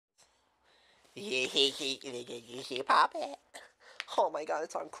Pop it. Oh my god,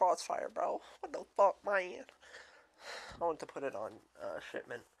 it's on Crossfire, bro. What the fuck, man? I want to put it on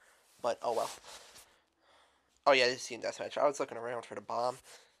shipment, but oh well. Oh yeah, this is Team Deathmatch. I was looking around for the bomb.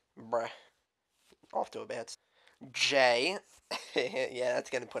 Bruh. Off to a bad J. Yeah, that's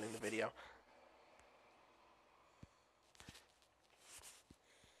getting put in the video.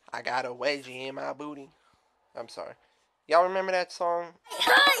 I got a wedgie in my booty. I'm sorry. Y'all remember that song?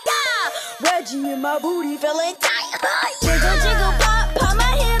 Wedgie in my booty feeling tight. Jiggle, jiggle, pop, pop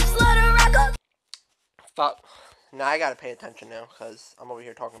my hips, let her rock. Fuck. Now I gotta pay attention now, because I'm over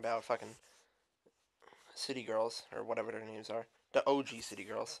here talking about fucking City Girls, or whatever their names are. The OG City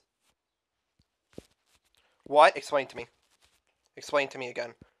Girls. What? Explain to me. Explain to me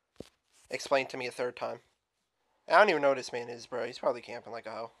again. Explain to me a third time. I don't even know who this man is, bro. He's probably camping like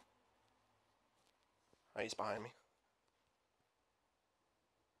a hoe. Oh, he's behind me.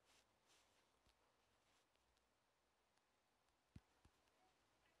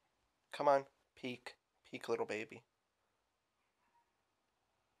 Come on. Peek. Peek, little baby.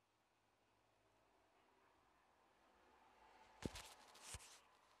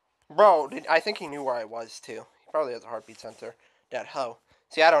 Bro, I think he knew where I was, too. He probably has a heartbeat sensor. That hoe.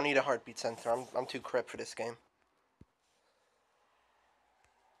 See, I don't need a heartbeat sensor. I'm too crip for this game.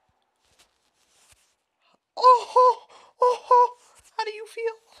 Oh, oh, how do you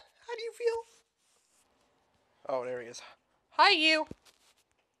feel? How do you feel? Oh, there he is. Hi, you.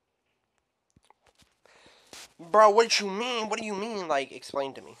 Bro, what you mean? What do you mean? Like,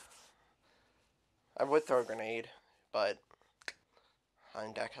 explain to me. I would throw a grenade, but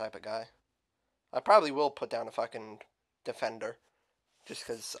I'm that type of guy. I probably will put down a fucking defender, just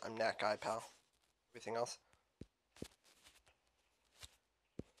because I'm that guy, pal. Everything else.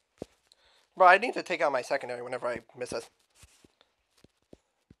 Bro, I need to take out my secondary whenever I miss this.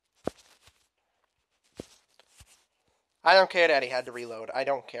 I don't care that he had to reload. I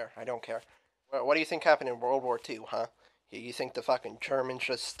don't care. I don't care. What do you think happened in World War II, huh? You think the fucking Germans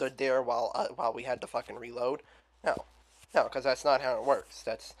just stood there while we had to fucking reload? No. No, because that's not how it works.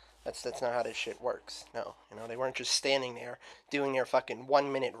 That's not how this shit works. No. You know, they weren't just standing there doing their fucking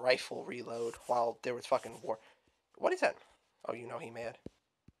 1 minute rifle reload while there was fucking war. What is that? Oh, you know he mad.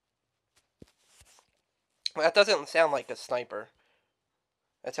 Well, that doesn't sound like a sniper.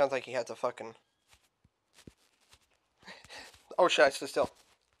 That sounds like he has a fucking... Oh shit, I stood still.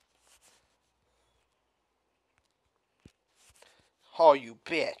 Oh, you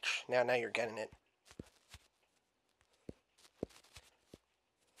bitch. Now you're getting it.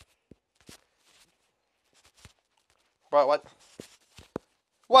 Bro, what?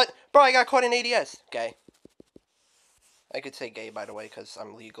 What? Bro, I got caught in ADS. Gay. I could say gay, by the way, because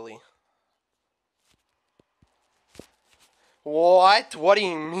I'm legally... What? What do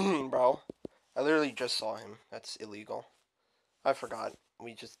you mean, bro? I literally just saw him. That's illegal. I forgot.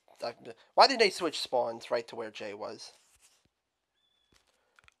 Why did they switch spawns right to where Jay was?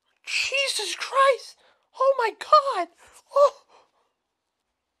 Jesus Christ! Oh my god! Oh!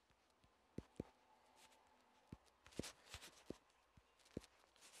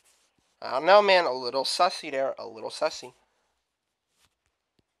 I don't know, man. A little sussy there. A little sussy.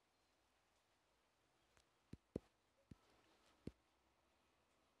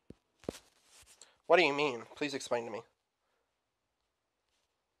 What do you mean? Please explain to me.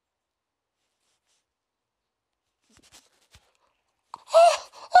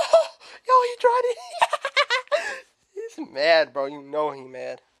 Yo, he tried it. He's mad, bro. You know he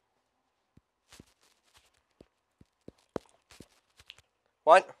mad.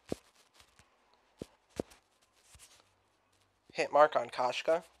 What? Hit mark on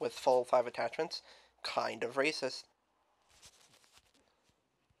Kashka with full 5 attachments. Kind of racist.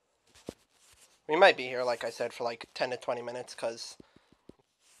 We might be here, like I said, for like 10 to 20 minutes, because...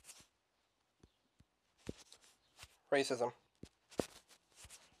 Racism.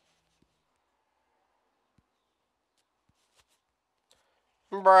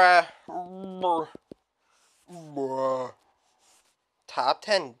 Bruh. Bruh. Top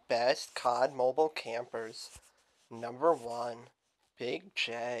 10 best COD mobile campers. Number 1, Big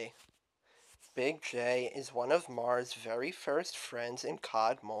J. Big J is one of Marr's very first friends in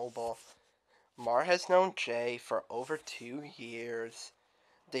COD Mobile. Marr has known Jay for over 2 years.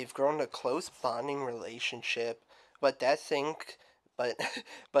 They've grown a close bonding relationship, but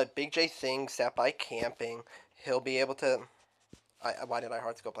Big J thinks that by camping, he'll be able to... why did I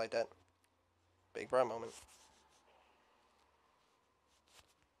hard scope like that? Big bro moment.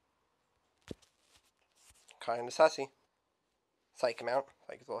 Kinda sussy. Psych him out.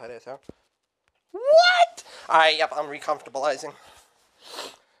 Psych his little head ass out. What? Alright, yep, I'm recomfortabilizing.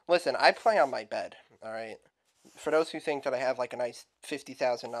 Listen, I play on my bed, alright? For those who think that I have like a nice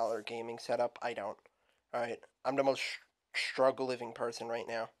 $50,000 gaming setup, I don't. Alright? I'm the most struggle living person right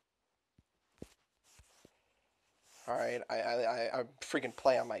now. Alright? I freaking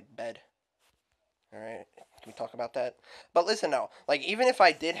play on my bed. Alright? Can we talk about that? But listen, no. Like, even if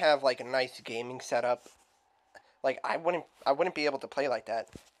I did have like a nice gaming setup, like, I wouldn't be able to play like that.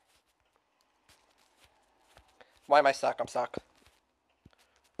 Why am I stuck? I'm stuck.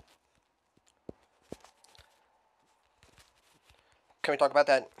 Can we talk about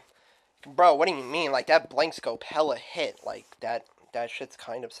that? Bro, what do you mean? Like, that blank scope hella hit. Like, that shit's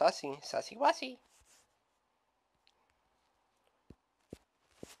kind of sussy. Sussy wussy.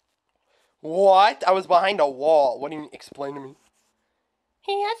 What? I was behind a wall. What do you explain to me?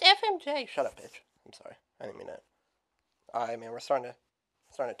 He has FMJ. Shut up, bitch. I'm sorry. I didn't mean that. Alright, man, we're starting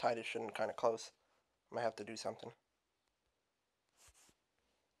to tie this shit in kind of close. I might have to do something.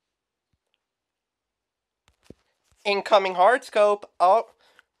 Incoming hard scope. Oh.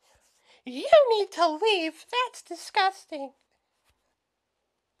 You need to leave. That's disgusting.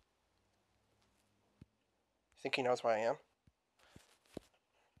 Think he knows where I am?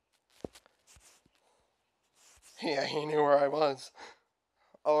 Yeah, he knew where I was.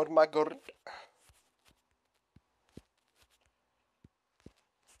 Oh my god.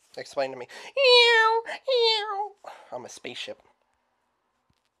 Explain to me. Ew, ew. I'm a spaceship.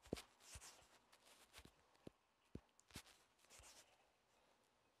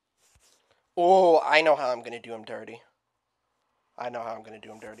 Oh, I know how I'm gonna do him dirty. I know how I'm gonna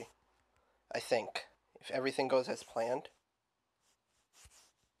do him dirty. I think. If everything goes as planned.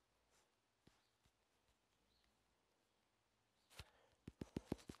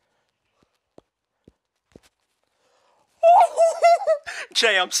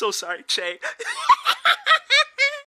 Jay, I'm so sorry, Jay.